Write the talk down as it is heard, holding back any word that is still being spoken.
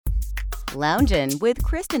Loungin' with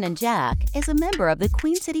Kristen and Jack is a member of the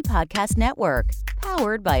Queen City Podcast Network,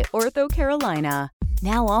 powered by Ortho Carolina.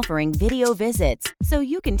 Now offering video visits so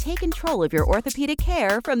you can take control of your orthopedic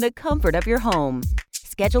care from the comfort of your home.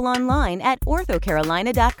 Schedule online at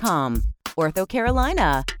orthocarolina.com. Ortho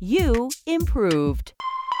Carolina, you improved.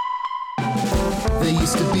 They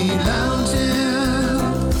used to be lounging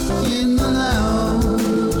in the lounge.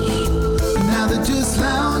 Now they're just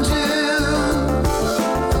lounging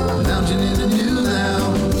in a new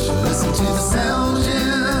lounge. Listen to the sounds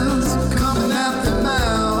coming out their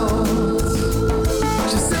mouths.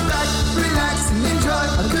 Just sit back, relax, and enjoy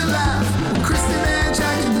a good laugh with Kristen and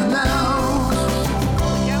Jack in the lounge.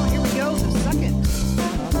 Yeah, here we go. The second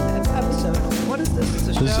episode. What is this? Is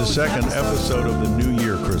This is the second episode of the new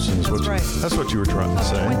year, Kristen. That's right. That's what you were trying to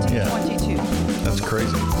say. 2022. Yeah. That's crazy,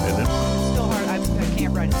 isn't it? It's still hard. I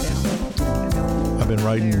can't write it down. I've been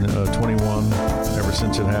writing 21 ever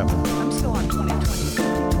since it happened. I'm still on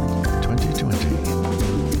 2020.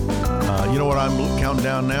 2020. You know what I'm counting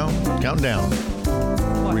down now? Counting down.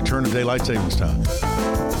 What? Return of daylight savings time.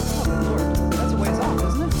 Oh, Lord. That's a ways off,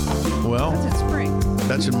 isn't it? Well, That's in spring.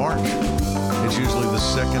 that's in March. It's usually the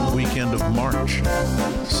second weekend of March.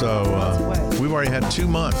 So we've already had 2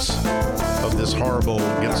 months of this horrible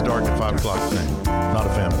gets dark at 5 o'clock thing. Not a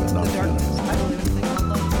fan of it. Not The a fan of darkness. I don't even think I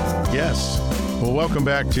love it. it. Yes. Well, welcome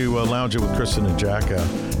back to Lounging with Kristen and Jack.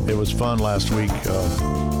 It was fun last week,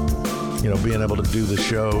 being able to do the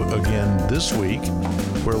show again this week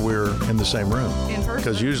where we're in the same room. In person.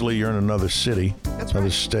 Because usually you're in another city, That's another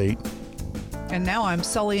right. state. And now I'm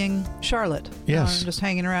sullying Charlotte. Yes. I'm just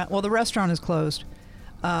hanging around. Well, the restaurant is closed.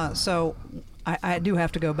 So I do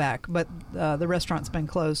have to go back. But the restaurant's been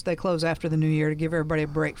closed. They close after the new year to give everybody a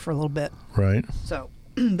break for a little bit. Right. So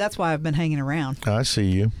that's why I've been hanging around. I see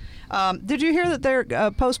you. Did you hear that they're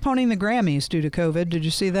postponing the Grammys due to COVID? Did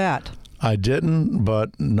you see that? I didn't,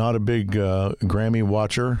 but not a big Grammy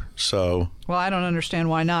watcher, so... Well, I don't understand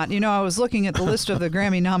why not. You know, I was looking at the list of the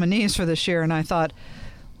Grammy nominees for this year, and I thought,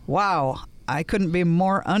 wow, I couldn't be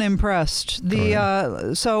more unimpressed.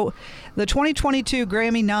 So the 2022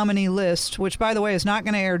 Grammy nominee list, which, by the way, is not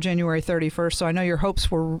going to air January 31st, so I know your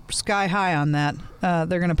hopes were sky high on that.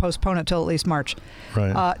 They're going to postpone it till at least March.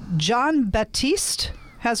 Right. John Baptiste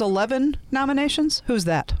has 11 nominations. Who's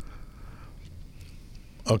that?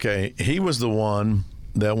 Okay, he was the one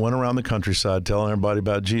that went around the countryside telling everybody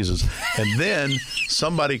about Jesus, and then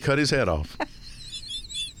somebody cut his head off.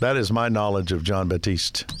 That is my knowledge of John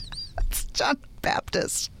Baptiste. It's John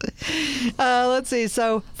Baptist. Let's see.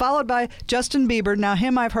 So, followed by Justin Bieber. Now,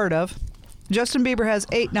 him I've heard of. Justin Bieber has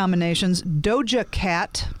 8 nominations. Doja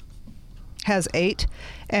Cat has 8.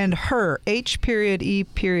 And her,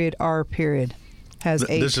 H.E.R. has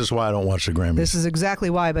 8. This is why I don't watch the Grammys. This is exactly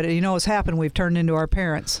why. But you know what's happened? We've turned into our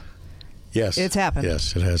parents. Yes. It's happened.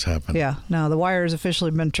 Yes, it has happened. Yeah. No, the wire has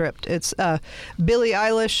officially been tripped. It's Billie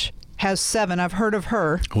Eilish has 7. I've heard of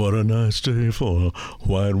her. What a nice day for a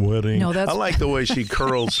white wedding. No, that's- I like the way she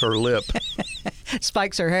curls her lip.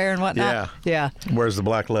 Spikes her hair and whatnot. Yeah. Where's the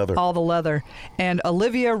black leather? All the leather. And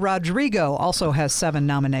Olivia Rodrigo also has 7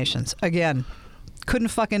 nominations. Again, couldn't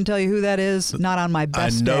fucking tell you who that is. Not on my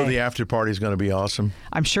best day. I know the after party is going to be awesome.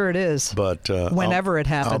 I'm sure it is. But whenever it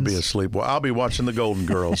happens. I'll be asleep. Well, I'll be watching the Golden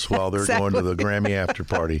Girls while they're going to the Grammy after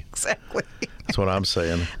party. Exactly. That's what I'm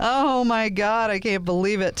saying. Oh my God, I can't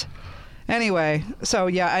believe it. Anyway, so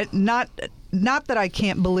yeah, not that I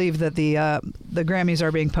can't believe that the Grammys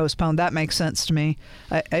are being postponed. That makes sense to me.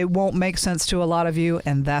 It won't make sense to a lot of you,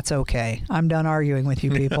 and that's okay. I'm done arguing with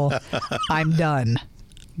you people. I'm done.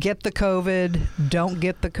 Get the COVID, don't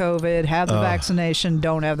get the COVID, have the vaccination,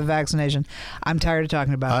 don't have the vaccination. I'm tired of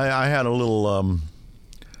talking about it. I had a little,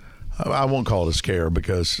 I won't call it a scare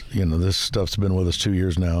because, this stuff's been with us 2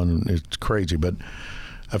 years now and it's crazy. But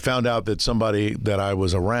I found out that somebody that I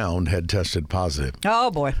was around had tested positive. Oh,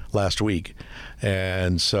 boy. Last week.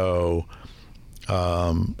 And so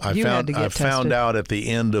I tested. found out at the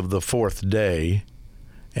end of the 4th day,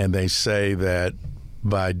 and they say that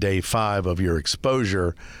by day 5 of your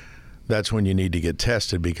exposure, that's when you need to get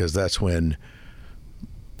tested because that's when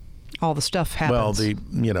all the stuff happens.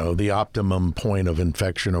 Well, the optimum point of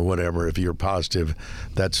infection or whatever, if you're positive,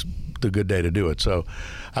 that's the good day to do it. So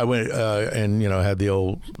I went and had the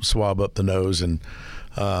old swab up the nose and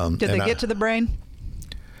did they get to the brain?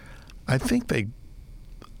 I think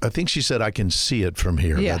she said I can see it from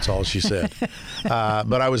here. Yeah. That's all she said.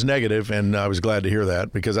 But I was negative, and I was glad to hear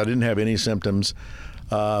that because I didn't have any symptoms.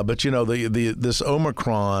 But this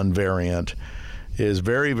Omicron variant is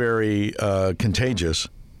very, very contagious,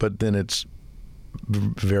 but then it's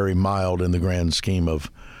very mild in the grand scheme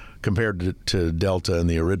of compared to Delta and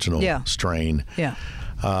the original strain. Yeah.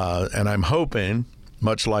 And I'm hoping,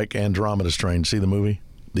 much like Andromeda strain, see the movie,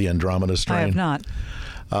 The Andromeda strain? I have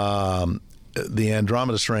not. The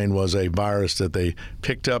Andromeda strain was a virus that they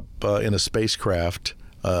picked up in a spacecraft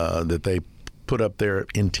that they put up there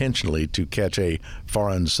intentionally to catch a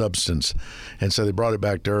foreign substance. And so they brought it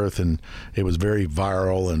back to Earth, and it was very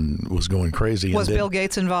viral and was going crazy. Was Bill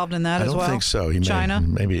Gates involved in that as well? I don't think so. China?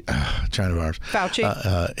 Maybe China virus. Fauci?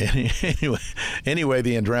 Anyway,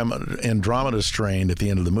 the Andromeda strain at the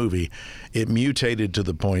end of the movie, it mutated to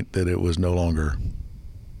the point that it was no longer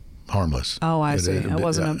harmless. Oh, I see. It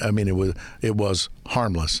wasn't. It was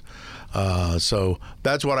harmless. So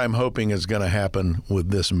that's what I'm hoping is going to happen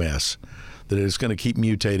with this mess. That it's going to keep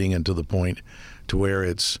mutating until the point to where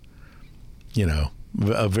it's,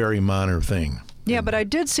 a very minor thing. Yeah, but I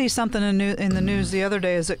did see something in the news the other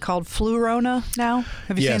day. Is it called Flurona now?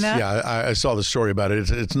 Have you seen that? Yeah, I saw the story about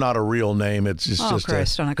it. It's not a real name. It's just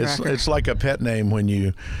Christ on a cracker. It's like a pet name when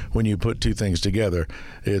you put two things together.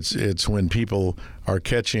 It's when people are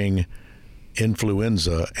catching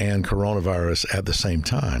influenza and coronavirus at the same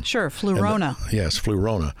time. Sure, Flurona. Yes,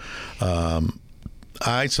 Flurona.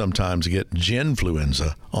 I sometimes get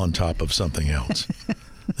ginfluenza on top of something else.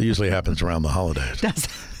 It usually happens around the holidays.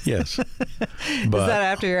 Yes. But, is that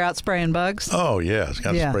after you're out spraying bugs? Oh, yes.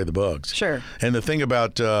 Got to spray the bugs. Sure. And the thing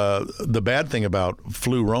about, the bad thing about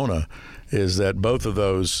Flurona is that both of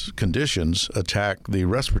those conditions attack the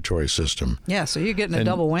respiratory system. Yeah, so you're getting a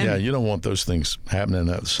double whammy. Yeah, you don't want those things happening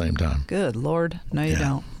at the same time. Good Lord. No, you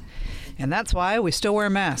don't. And that's why we still wear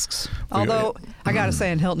masks. Although, I got to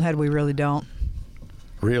say, in Hilton Head, we really don't.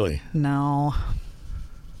 Really? No.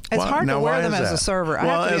 It's hard to wear them as a server.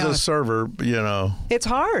 Well, as a server, it's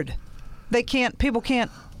hard. People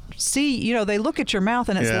can't see, they look at your mouth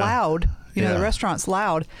and it's loud. The restaurant's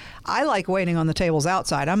loud. I like waiting on the tables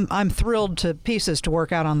outside. I'm thrilled to pieces to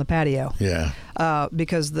work out on the patio. Yeah.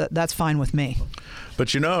 Because that's fine with me.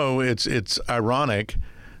 But it's ironic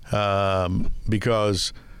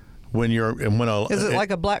because when is it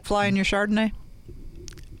like a black fly in your Chardonnay?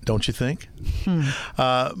 Don't you think?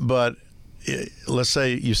 But let's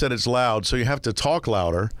say you said it's loud, so you have to talk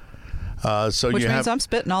louder. Which means I'm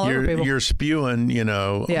spitting all over people. You're spewing,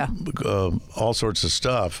 all sorts of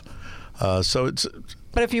stuff.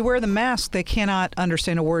 But if you wear the mask, they cannot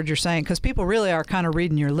understand a word you're saying because people really are kind of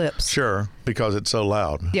reading your lips. Sure, because it's so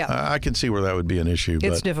loud. Yeah. I can see where that would be an issue.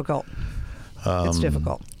 It's difficult. It's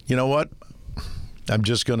difficult. You know what? I'm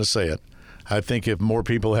just going to say it. I think if more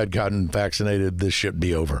people had gotten vaccinated, this should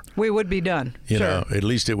be over. We would be done. At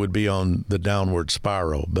least it would be on the downward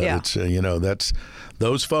spiral. But it's, that's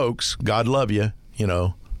those folks, God love you,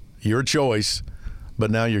 your choice.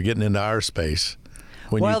 But now you're getting into our space.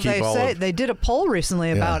 They did a poll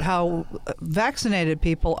recently about how vaccinated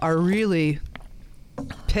people are really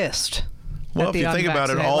pissed. Well, if you think about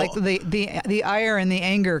it, like the ire and the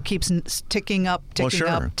anger keeps ticking up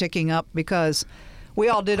because we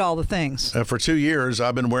all did all the things. For 2 years,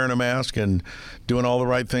 I've been wearing a mask and doing all the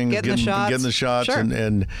right things, getting the shots, sure.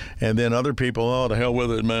 and then other people, the hell with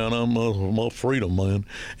it, man. I'm all freedom, man.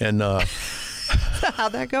 And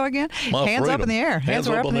how'd that go again? Hands freedom. Up in the air. Hands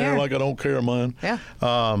up in the air like I don't care, man. Yeah.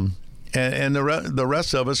 And the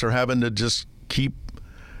rest of us are having to just keep.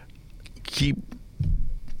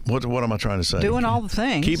 What am I trying to say? Doing all the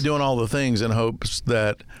things. Keep doing all the things in hopes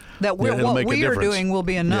that what we are doing will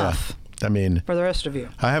be enough. Yeah. I mean, for the rest of you.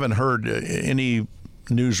 I haven't heard any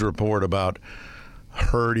news report about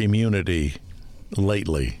herd immunity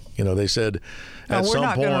lately. They said at some point, we're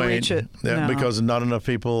not going to reach it. No. Because not enough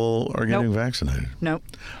people are getting vaccinated. Nope.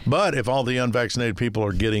 But if all the unvaccinated people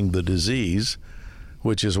are getting the disease,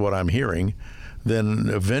 which is what I'm hearing, then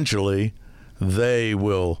eventually they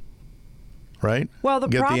will, right? Well,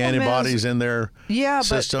 get the antibodies in their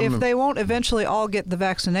system. But if they won't eventually all get the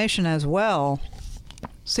vaccination as well.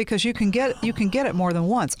 See, because you can get it more than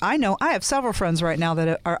once. I know I have several friends right now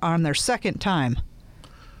that are on their second time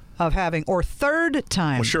of having, or third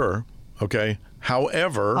time. Well, sure. Okay.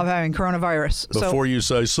 However, of having coronavirus. Before you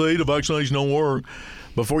say, the vaccination don't work,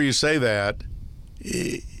 before you say that,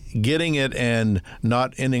 getting it and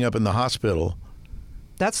not ending up in the hospital.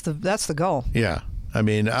 That's the goal. Yeah. I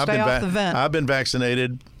mean, I've been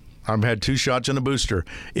vaccinated. I've had 2 shots and a booster.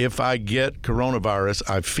 If I get coronavirus,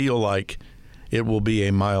 I feel like it will be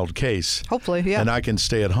a mild case. Hopefully, yeah. And I can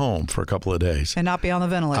stay at home for a couple of days. And not be on the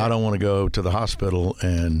ventilator. I don't want to go to the hospital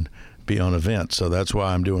and be on a vent. So that's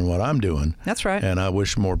why I'm doing what I'm doing. That's right. And I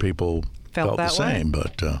wish more people felt the same.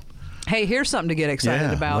 But hey, here's something to get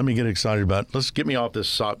excited about. Let me get excited about. Let's get me off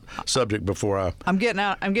this subject before I'm getting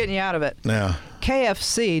you out of it. Yeah.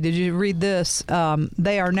 KFC, did you read this?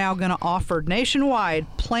 They are now going to offer nationwide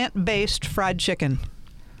plant-based fried chicken.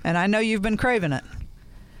 And I know you've been craving it.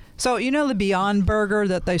 So, you know the Beyond Burger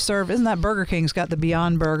that they serve? Isn't that Burger King's got the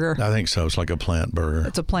Beyond Burger? I think so. It's like a plant burger.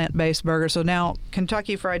 It's a plant-based burger. So now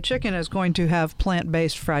Kentucky Fried Chicken is going to have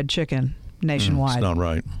plant-based fried chicken nationwide. It's not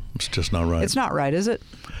right. It's just not right. It's not right, is it?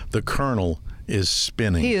 The Colonel is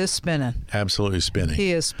spinning. He is spinning. Absolutely spinning.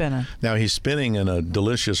 He is spinning. Now, he's spinning in a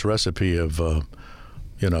delicious recipe of,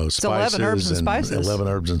 spices. 11 herbs and spices. 11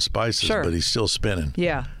 herbs and spices, Sure. but he's still spinning.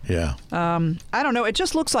 Yeah. Yeah. I don't know. It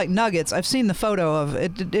just looks like nuggets. I've seen the photo of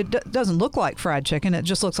it. It doesn't look like fried chicken. It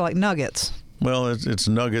just looks like nuggets. Well, it's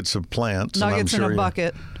nuggets of plants. Nuggets and I'm in a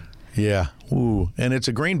bucket. Yeah. Ooh. And it's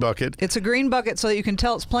a green bucket. It's a green bucket so that you can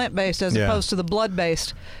tell it's plant-based as opposed to the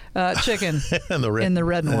blood-based chicken and the red, in the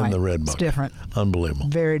red and white. And the red bucket. It's different. Unbelievable.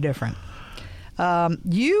 Very different.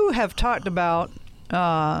 You have talked about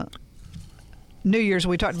New Year's.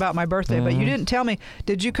 We talked about my birthday, but you didn't tell me.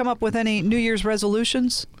 Did you come up with any New Year's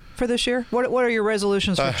resolutions for this year? What are your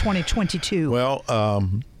resolutions for 2022? Well,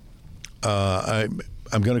 I'm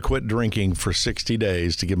going to quit drinking for 60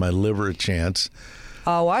 days to give my liver a chance.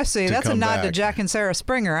 Oh, I see. That's a nod back. to Jack and Sarah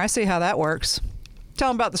Springer. I see how that works. Tell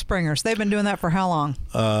them about the Springers. They've been doing that for how long?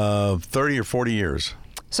 30 or 40 years.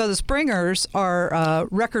 So the Springers are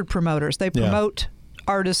record promoters. They promote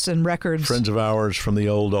artists and records. Friends of ours from the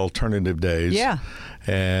old alternative days. Yeah.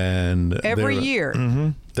 And every year.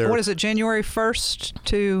 Mm-hmm. What is it, January 1st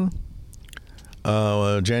to?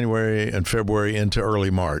 January and February into early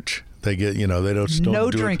March. They get, they don't. No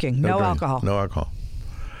do drinking, it, no alcohol. No alcohol.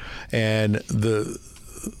 And the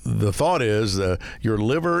thought is your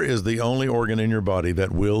liver is the only organ in your body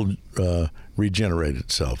that will regenerate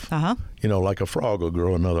itself. Uh-huh. Like a frog will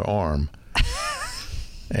grow another arm.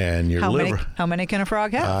 And your liver. How many can a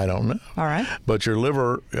frog have? I don't know. All right. But your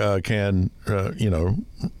liver can,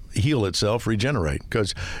 heal itself, regenerate.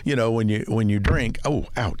 Because when you drink, oh,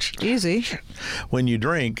 ouch. Easy. When you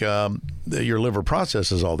drink, your liver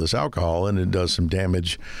processes all this alcohol, and it does some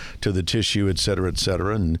damage to the tissue, et cetera,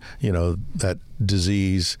 and that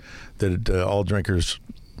disease that all drinkers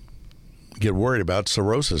get worried about,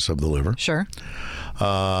 cirrhosis of the liver. Sure.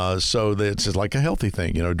 So it's like a healthy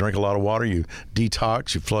thing. Drink a lot of water, you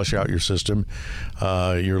detox, you flush out your system.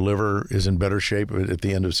 Your liver is in better shape at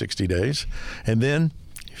the end of 60 days. And then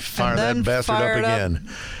fire that bastard up again.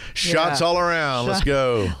 Shots all around. Let's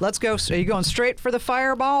go. Let's go. Are you going straight for the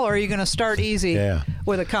fireball, or are you going to start easy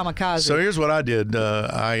with a kamikaze? So here's what I did.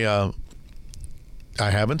 I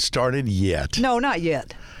haven't started yet. No, not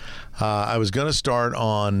yet. I was going to start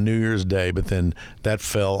on New Year's Day, but then that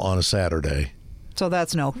fell on a Saturday. So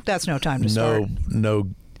that's no time to start. No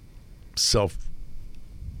self.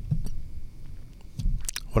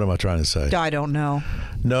 What am I trying to say? I don't know.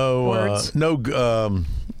 No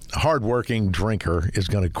hardworking drinker is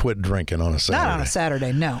going to quit drinking on a Saturday. Not on a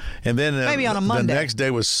Saturday, no. And then maybe on a Monday. The next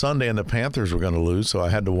day was Sunday, and the Panthers were going to lose, so I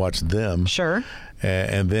had to watch them. Sure.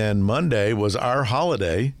 And then Monday was our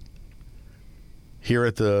holiday here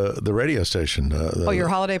at the radio station. Your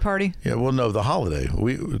holiday party? Yeah, well, no, the holiday.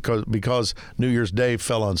 Because New Year's Day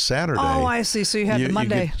fell on Saturday. Oh, I see. So you had the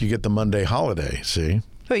Monday. You get the Monday holiday, see?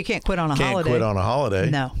 Well, you can't quit on a holiday. Can't quit on a holiday.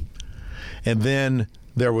 No. And then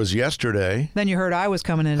there was yesterday. Then you heard I was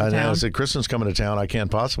coming into town. I said, Kristen's coming to town. I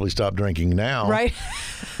can't possibly stop drinking now. Right.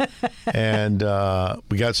 And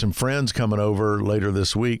we got some friends coming over later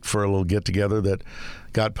this week for a little get-together that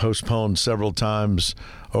got postponed several times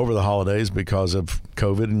over the holidays because of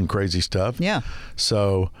COVID and crazy stuff. Yeah.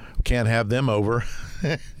 So can't have them over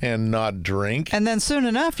and not drink. And then soon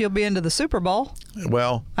enough, you'll be into the Super Bowl.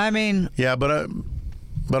 Well, I mean. Yeah, but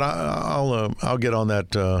I'll get on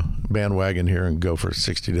that bandwagon here and go for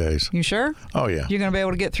 60 days. You sure? Oh, yeah. You're going to be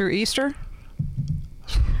able to get through Easter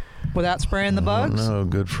without spraying the bugs? No,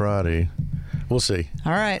 Good Friday. We'll see.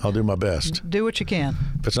 All right. I'll do my best. Do what you can.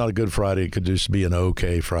 If it's not a Good Friday, it could just be an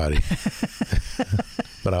okay Friday.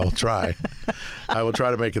 But I will try. I will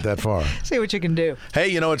try to make it that far. See what you can do.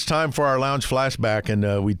 Hey, it's time for our lounge flashback,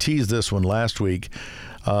 and we teased this one last week.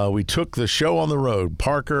 We took the show on the road.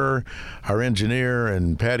 Parker, our engineer,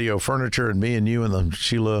 and Patio Furniture, and me and you and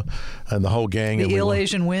Sheila and the whole gang. The Ill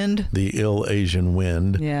Asian Wind. The Ill Asian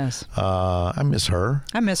Wind. Yes. I miss her.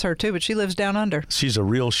 I miss her too, but she lives down under. She's a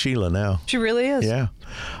real Sheila now. She really is. Yeah.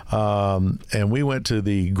 And we went to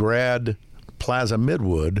the Grad Plaza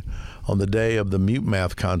Midwood on the day of the Mute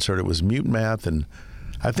Math concert. It was Mute Math, and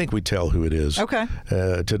I think we tell who it is. Okay.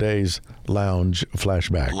 Today's Lounge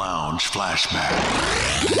Flashback. Lounge Flashback.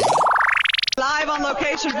 Live on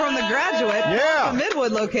location from the Graduate, Yeah. the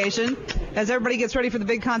Midwood location. as everybody gets ready for the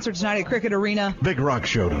big concert tonight at Cricket Arena. Big rock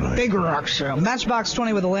show tonight. Big rock show. Matchbox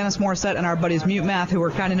 20 with Alanis Morissette and our buddies Mute Math, who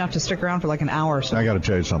were kind enough to stick around for like an hour or so. I got to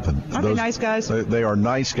tell you something. Aren't they nice guys? They are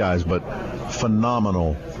nice guys, but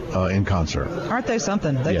phenomenal in concert. Aren't they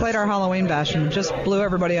something? They Yes. played our Halloween bash and just blew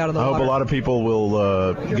everybody out of the I water. hope a lot of people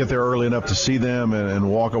will get there early enough to see them and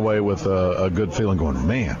walk away with a good feeling going,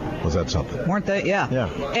 man, was that something? Weren't they? Yeah. Yeah.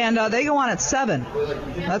 And they go on at 7.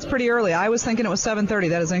 That's pretty early. I was thinking it was 7:30.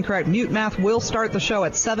 That is incorrect. Mute Math will start the show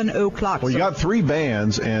at 7 o'clock. Well, you got 3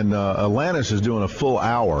 bands, and Alanis is doing a full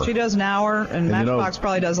hour. She does an hour, and Matchbox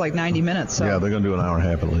probably does like 90 minutes. So. Yeah, they're going to do an hour and a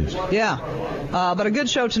half at least. Yeah. But a good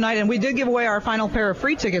show tonight, and we did give away our final pair of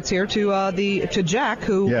free tickets here to Jack,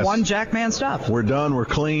 who Yes. won Jackman stuff. We're done. We're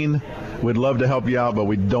clean. We'd love to help you out, but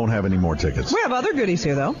we don't have any more tickets. We have other goodies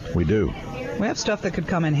here, though. We do. We have stuff that could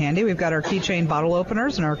come in handy. We've got our keychain bottle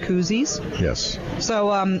openers and our koozies. Yes. So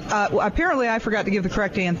apparently I forgot to give the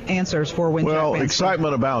correct answers for when Well, Jackman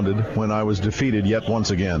excitement abounded when I was defeated yet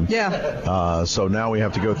once again. Yeah. So now we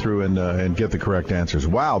have to go through and get the correct answers.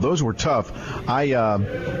 Wow, those were tough. I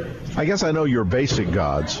guess I know your basic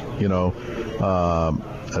gods. You know,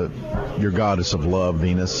 your goddess of love,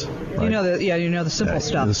 Venus. Right? You know the simple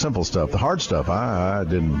stuff. The simple stuff. The hard stuff, I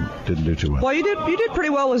didn't do too well. Well, you did pretty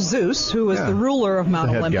well with Zeus, who was the ruler of Mount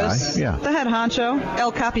The head Olympus. guy, yeah. The head honcho,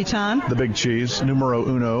 El Capitan. The big cheese, numero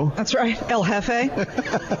uno. That's right, El Jefe.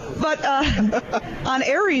 But on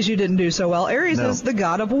Ares, you didn't do so well. Ares No. is the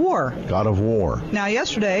god of war. God of war. Now,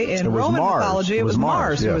 yesterday in It was Roman Mars. mythology, it was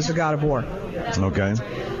Mars who yes. was the god of war. Okay.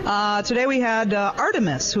 Today we had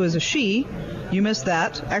Artemis, who is a she. You missed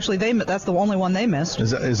that. Actually, that's the only one they missed.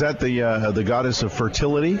 Is that the goddess of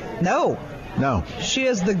fertility? No. No. She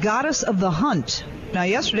is the goddess of the hunt. Now,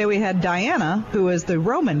 yesterday we had Diana, who is the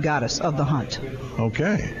Roman goddess of the hunt.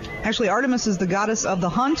 Okay. Actually, Artemis is the goddess of the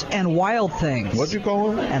hunt and wild things. What'd you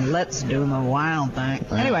call her? And let's do the wild thing.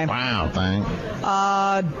 Anyway, Wow, thing.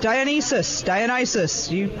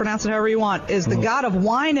 Dionysus, you pronounce it however you want, is the god of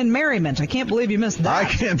wine and merriment. I can't believe you missed that. I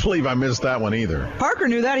can't believe I missed that one either. Parker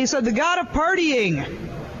knew that. He said the god of partying,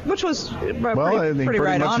 which was Well, I think pretty pretty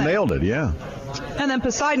right much on it. nailed it, yeah. And then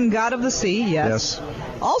Poseidon, god of the sea, yes.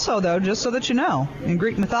 Also, though, just so that you know, in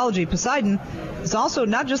Greek mythology, Poseidon is also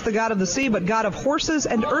not just the god of the sea, but god of horses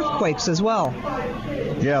and earthquakes as well.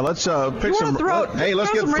 Yeah, let's pick wanna some. throw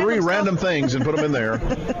Let's get some 3 random random things and put them in there.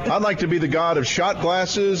 I'd like to be the god of shot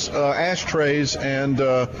glasses, ashtrays, and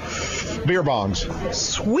beer bongs.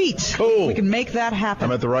 Sweet. Cool. We can make that happen.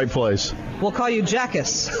 I'm at the right place. We'll call you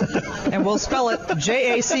Jackass, and we'll spell it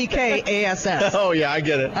Jackass. Oh yeah, I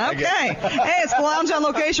get it. Okay. Hey, it's the lounge on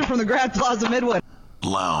location from the Grad Plaza Midwood.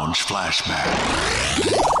 Lounge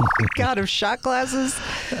Flashback. God of shot glasses.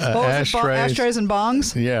 What was it? Ashtrays. Ashtrays and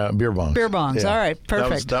bongs? Yeah, beer bongs. Beer bongs. Yeah. All right,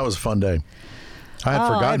 perfect. That was a fun day. I had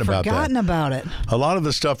forgotten about that. about it. A lot of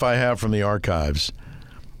the stuff I have from the archives,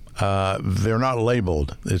 they're not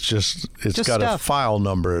labeled. It's just got stuff. a file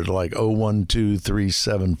number like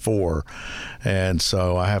 012374, and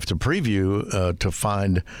so I have to preview to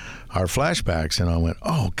find our flashbacks. And I went,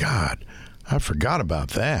 oh God, I forgot about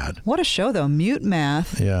that. What a show, though. Mute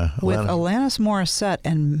Math with Alanis Morissette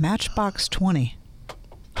and Matchbox 20.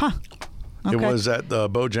 Huh. Okay. It was at the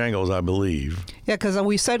Bojangles, I believe. Yeah, because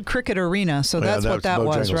we said Cricket Arena, so that's what that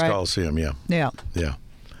was, Bojangles right? Coliseum, yeah. Yeah. Yeah.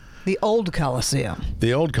 The old Coliseum.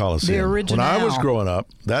 The old Coliseum. The original. When I was growing up,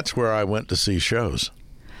 that's where I went to see shows.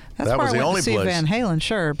 That's that where was I the went only to see place. Van Halen,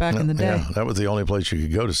 sure, back in the day. Yeah, that was the only place you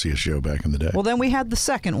could go to see a show back in the day. Well, then we had the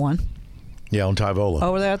second one. Yeah, on Tyvola.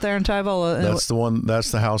 Over there, out there in Tyvola. That's the one.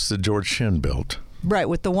 That's the house that George Shin built. Right,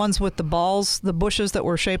 with the ones with the balls, the bushes that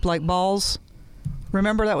were shaped like balls.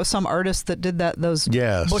 Remember that was some artist that did that? Those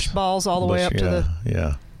bush balls all the way up to the.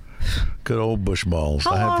 Yeah, good old bush balls.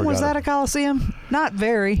 How long was that a Coliseum? Not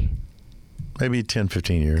very. Maybe 10,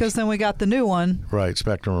 15 years. Because then we got the new one. Right,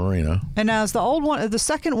 Spectrum Arena. And now is the old one, the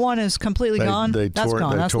second one is completely gone? That's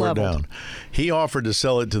gone. That's tore it leveled. down. He offered to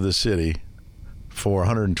sell it to the city for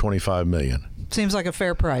 $125 million. Seems like a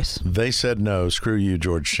fair price. They said no, screw you,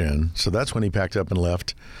 George Shin. So that's when he packed up and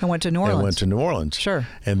left. And went to New Orleans. Sure.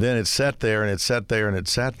 And then it sat there and it sat there and it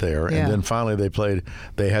sat there. Yeah. And then finally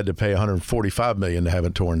they had to pay $145 million to have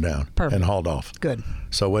it torn down. Perfect. And hauled off. Good.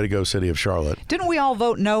 So way to go, City of Charlotte. Didn't we all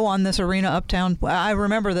vote no on this arena uptown? I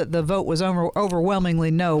remember that the vote was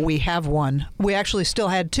overwhelmingly no. We have one. We actually still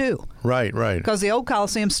had 2. Right. Because the old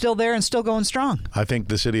Coliseum's still there and still going strong. I think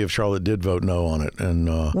the City of Charlotte did vote no on it.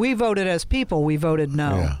 And we voted as people. We voted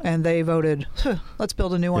no. Yeah. And they voted, let's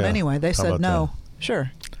build a new one anyway. They said no. That?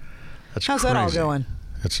 Sure. That's How's crazy. that all going?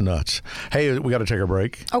 It's nuts. Hey, we got to take a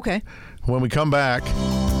break. Okay. When we come back,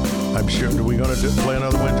 I'm sure. Are we going to play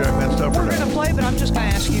another Win Jackman stuff? We're going to play, but I'm just going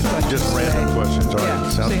to ask you questions. Just random questions. All right. Yeah,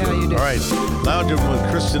 Sounds see good. how you do. All right. Lounging with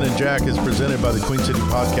Kristen and Jack is presented by the Queen City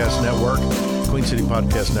Podcast Network.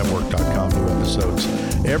 QueenCityPodcastNetwork.com. New episodes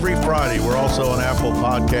every Friday. We're also on Apple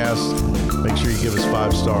Podcasts. Make sure you give us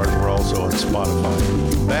 5 stars. We're also on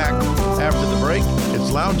Spotify. Back after the break,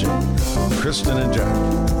 it's Lounging with Kristen and Jack.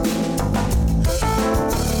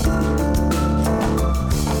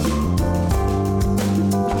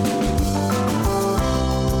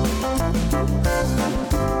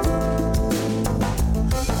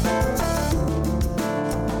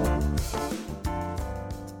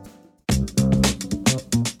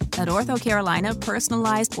 At Ortho Carolina,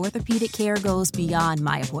 personalized orthopedic care goes beyond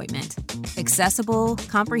my appointment. Accessible,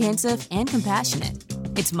 comprehensive, and compassionate.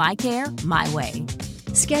 It's my care, my way.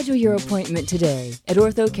 Schedule your appointment today at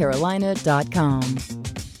orthocarolina.com.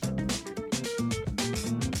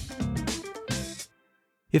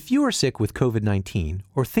 If you are sick with COVID-19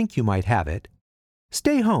 or think you might have it,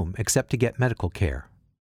 stay home except to get medical care.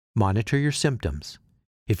 Monitor your symptoms.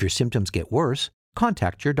 If your symptoms get worse,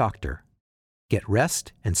 contact your doctor. Get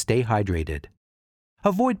rest and stay hydrated.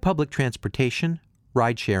 Avoid public transportation,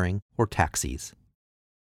 ride-sharing, or taxis.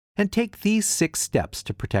 And take these 6 steps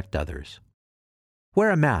to protect others. Wear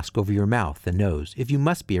a mask over your mouth and nose if you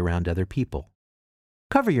must be around other people.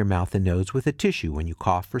 Cover your mouth and nose with a tissue when you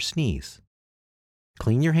cough or sneeze.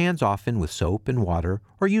 Clean your hands often with soap and water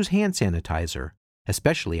or use hand sanitizer,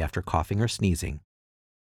 especially after coughing or sneezing.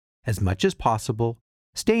 As much as possible,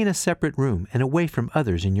 stay in a separate room and away from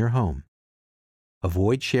others in your home.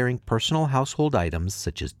 Avoid sharing personal household items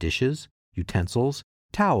such as dishes, utensils,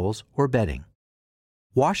 towels, or bedding.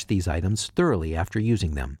 Wash these items thoroughly after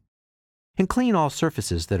using them. And clean all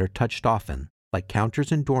surfaces that are touched often, like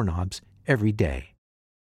counters and doorknobs, every day.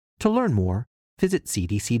 To learn more, visit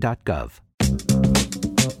cdc.gov.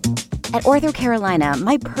 At Ortho Carolina,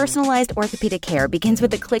 my personalized orthopedic care begins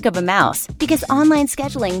with the click of a mouse because online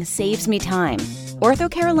scheduling saves me time.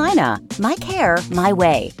 Ortho Carolina, my care, my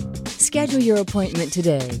way. Schedule your appointment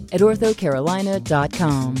today at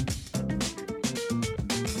orthocarolina.com.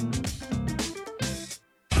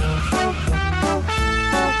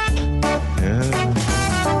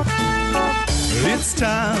 It's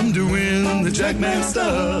time to win the Jackman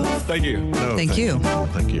stuff. Thank you. No, Thank you.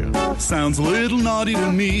 Thank you. Sounds a little naughty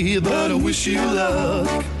to me, but I wish you luck.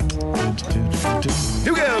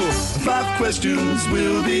 Here we go. 5 questions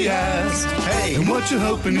will be asked. Hey, and what you're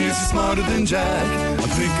hoping is you're smarter than Jack. I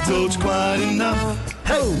think I told you quite enough.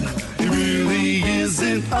 Ho! It really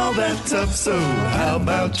isn't all that tough, so how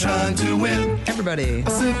about trying to win? Everybody. I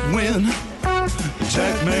said win.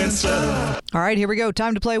 Jackman stuff. All right, here we go.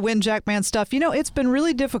 Time to play Win Jackman stuff. You know, it's been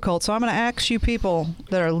really difficult, so I'm going to ask you people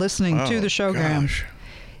that are listening to the showgram. Gosh.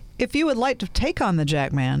 If you would like to take on the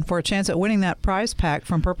Jackman for a chance at winning that prize pack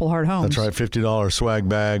from Purple Heart Homes. That's right, $50 swag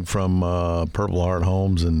bag from Purple Heart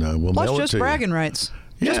Homes, and we'll Plus mail it just to you. bragging rights.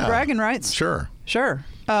 Just Yeah. bragging rights. Sure. Sure.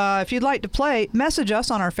 If you'd like to play, message us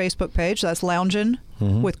on our Facebook page. That's Loungin'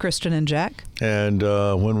 with Kristen and Jack. And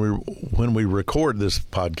when we record this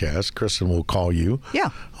podcast, Kristen will call you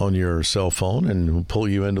on your cell phone and we'll pull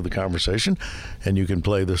you into the conversation, and you can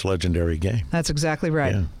play this legendary game. That's exactly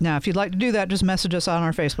right. Yeah. Now, if you'd like to do that, just message us on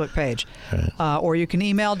our Facebook page. Or you can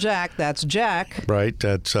email Jack. That's Jack. Right.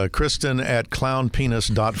 That's Kristen at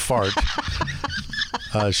clownpenis.fart.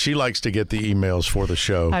 She likes to get the emails for the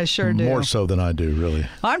show. I sure do. More so than I do, really.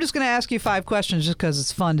 I'm just going to ask you 5 questions just because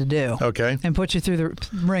it's fun to do. Okay. And put you through the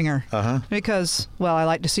ringer. Because, well, I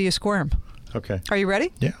like to see you squirm. Okay. Are you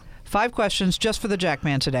ready? Yeah. 5 questions just for the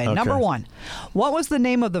Jackman today. Okay. Number 1. What was the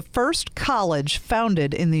name of the first college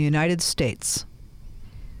founded in the United States?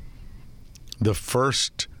 The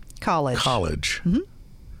first College. college.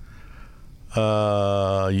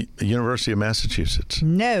 University of Massachusetts.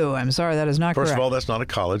 No, I'm sorry, that is not correct. First of all, that's not a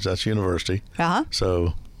college. That's university.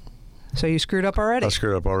 So you screwed up already. I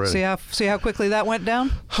screwed up already. See how quickly that went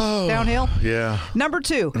down? Downhill? Yeah. Number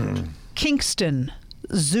 2. Kingston,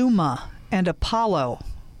 Zuma, and Apollo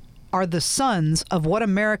are the sons of what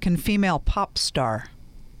American female pop star?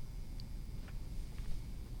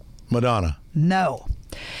 Madonna. No.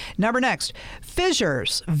 Next.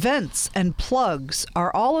 Fissures, vents, and plugs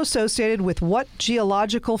are all associated with what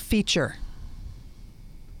geological feature?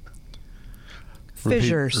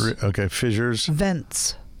 Fissures. Okay, fissures.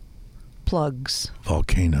 Vents. Plugs.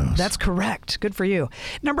 Volcanoes. That's correct. Good for you.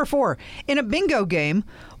 Number 4. In a bingo game,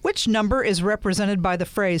 which number is represented by the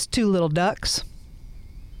phrase 2 little ducks?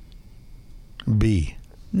 B.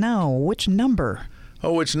 No, which number?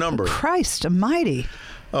 Oh, which number? Christ almighty.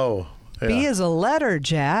 Oh, yeah. B is a letter,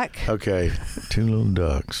 Jack. Okay, 2 little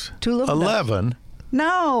ducks. 2 little 11.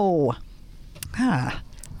 No.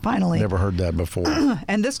 Finally. Never heard that before.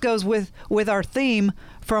 And this goes with our theme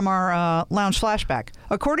from our lounge flashback.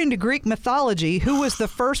 According to Greek mythology, who was the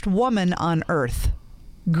first woman on Earth?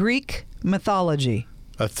 Greek mythology.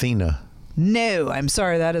 Athena. No, I'm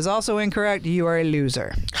sorry. That is also incorrect. You are a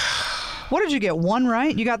loser. What did you get? One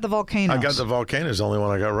right? You got the volcanoes. I got the volcanoes, the only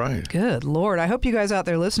one I got right. Good Lord. I hope you guys out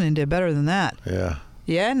there listening did better than that. Yeah.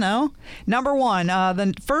 Yeah, no. Number one,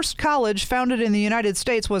 the first college founded in the United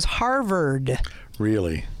States was Harvard.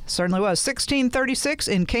 Really? Certainly was. 1636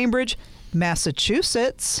 in Cambridge,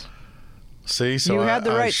 Massachusetts. See, so You had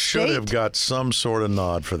the I right should state. have got some sort of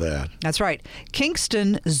nod for that. That's right.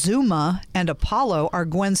 Kingston, Zuma, and Apollo are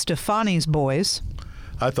Gwen Stefani's boys.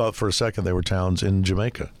 I thought for a second they were towns in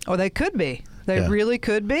Jamaica. Oh, they could be. They Yeah. really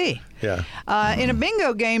could be. Yeah. In a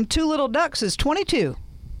bingo game, 2 little ducks is 22.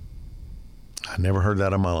 I never heard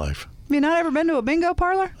that in my life. Have you not ever been to a bingo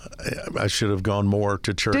parlor? I should have gone more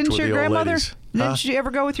to church Didn't with your the old grandmother? ladies. Huh? Didn't you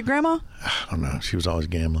ever go with your grandma? I don't know. She was always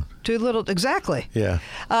gambling. 2 little, exactly. Yeah.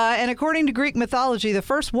 And according to Greek mythology, the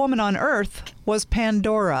first woman on Earth was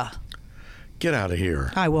Pandora. Get out of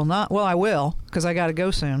here. I will not. Well, I will because I got to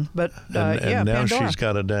go soon. But And yeah, now Pandora. she's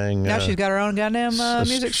got a dang. Now she's got her own goddamn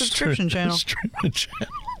music subscription channel. Streaming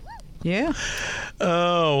channel. Yeah.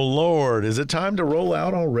 Oh Lord, is it time to roll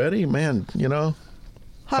out already? Man, you know,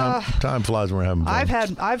 time flies when we're having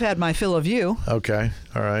fun. I've had my fill of you. Okay,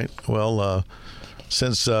 all right. Well,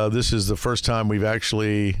 since this is the first time we've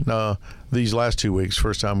actually these last 2 weeks,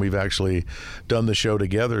 first time we've actually done the show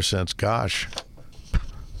together since, gosh,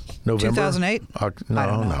 November 2008?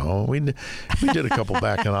 No. We did a couple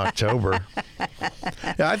back in October.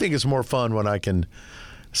 Yeah, I think it's more fun when I can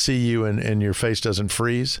see you and your face doesn't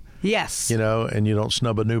freeze. Yes. You know, and you don't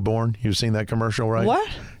snub a newborn. You've seen that commercial, right? What?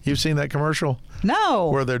 You've seen that commercial? No.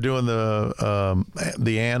 Where they're doing the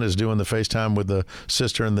Ann is doing the FaceTime with the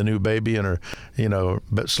sister and the new baby, and her, you know,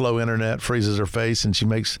 but slow internet freezes her face, and she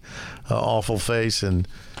makes an awful face. And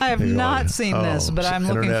I have not seen this, but I'm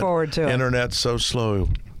looking forward to it. Internet's so slow,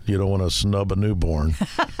 you don't want to snub a newborn.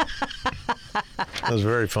 That was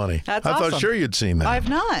very funny. That's I awesome. thought sure you'd seen that. I've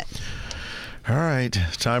not. All right,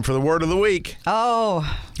 time for the word of the week. Oh.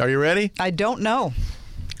 Are you ready? I don't know.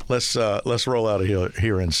 Let's roll out of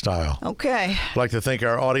here in style. Okay. I'd like to thank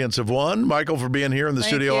our audience of one, Michael, for being here in the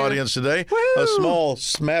Thank studio you. audience today. Woo! A small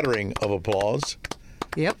smattering of applause.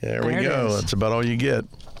 Yep. There we it go. is. That's about all you get.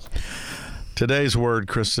 Today's word,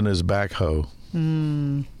 Kristen, is backhoe.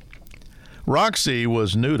 Roxy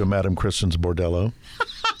was new to Madame Kristen's bordello.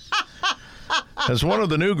 As one of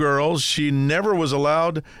the new girls, she never was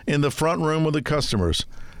allowed in the front room with the customers.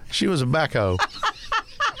 She was a backhoe.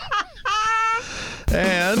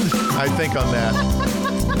 And I think on that,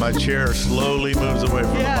 my chair slowly moves away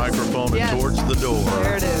from the microphone and towards the door.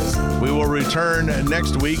 There it is. We will return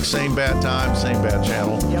next week, same bad time, same bad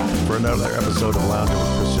channel, for another episode of Lounge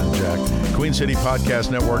with Kristen and Jack.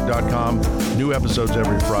 QueenCityPodcastNetwork.com. New episodes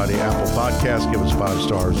every Friday. Apple Podcasts, give us 5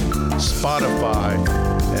 stars. Spotify.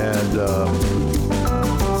 And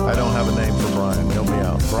I don't have a name for Brian. Help me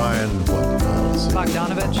out. Brian, what? Let's see.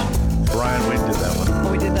 Bogdanovich. Brian, we did that one.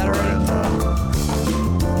 Oh, we did that already?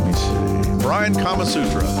 Let me see. Brian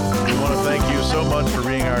Kamasutra. We want to thank you so much for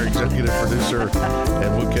being our executive producer,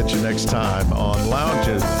 and we'll catch you next time on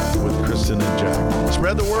Lounges with Kristen and Jack.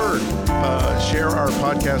 Spread the word. Share our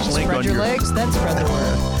podcast link Spread on your legs, then spread the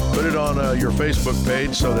word. Put it on your Facebook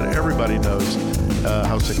page so that everybody knows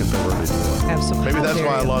how sick and perverted you are. Absolutely. Maybe How that's dare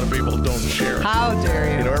why a you. lot of people don't share it. How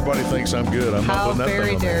dare you? You know, everybody thinks I'm good. I'm How not putting that very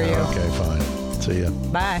thing on dare there. you. Okay, fine. See ya.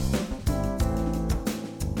 Bye.